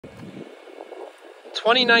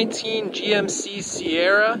2019 GMC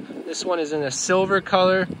Sierra. This one is in a silver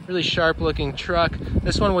color, really sharp looking truck.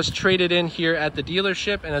 This one was traded in here at the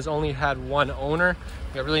dealership and has only had one owner.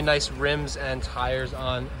 You got really nice rims and tires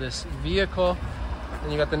on this vehicle.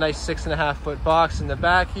 And you got the nice 6.5 foot box in the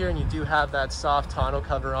back here, and you do have that soft tonneau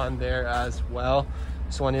cover on there as well.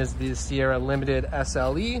 This one is the Sierra Limited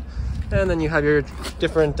SLE. And then you have your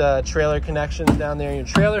different trailer connections down there in your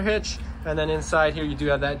trailer hitch. And then inside here, you do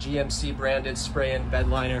have that GMC branded spray-in bed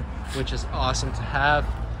liner, which is awesome to have.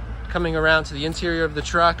 Coming around to the interior of the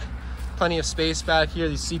truck, plenty of space back here.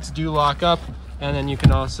 These seats do lock up, and then you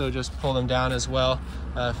can also just pull them down as well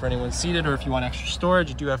for anyone seated, or if you want extra storage.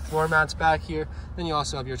 You do have floor mats back here. Then you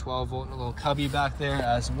also have your 12 volt and a little cubby back there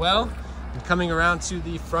as well. And coming around to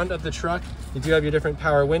the front of the truck, you do have your different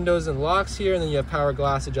power windows and locks here, and then you have power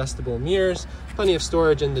glass adjustable mirrors, plenty of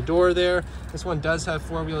storage in the door there. This one does have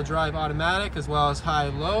 4-wheel drive automatic as well as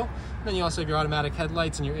high-low. Then you also have your automatic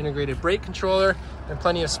headlights and your integrated brake controller, and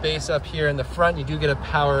plenty of space up here in the front. You do get a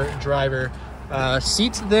power driver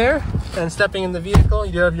seat there. And stepping in the vehicle,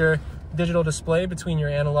 you do have your digital display between your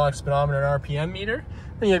analog speedometer and RPM meter.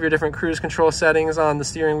 Then you have your different cruise control settings on the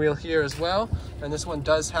steering wheel here as well. And this one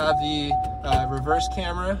does have the reverse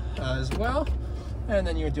camera as well. And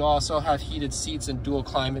then you do also have heated seats and dual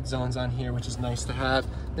climate zones on here, which is nice to have.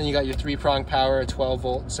 Then you got your 3-prong power, a 12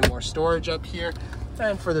 volt, and some more storage up here.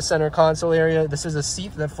 And for the center console area, this is a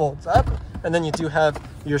seat that folds up. And then you do have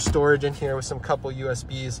your storage in here with some couple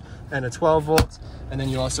USBs and a 12 volt. And then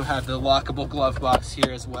you also have the lockable glove box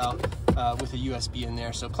here as well with a USB in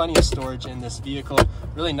there. So plenty of storage in this vehicle.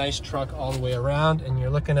 Really nice truck all the way around. And you're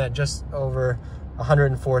looking at just over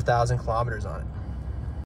 104,000 kilometers on it.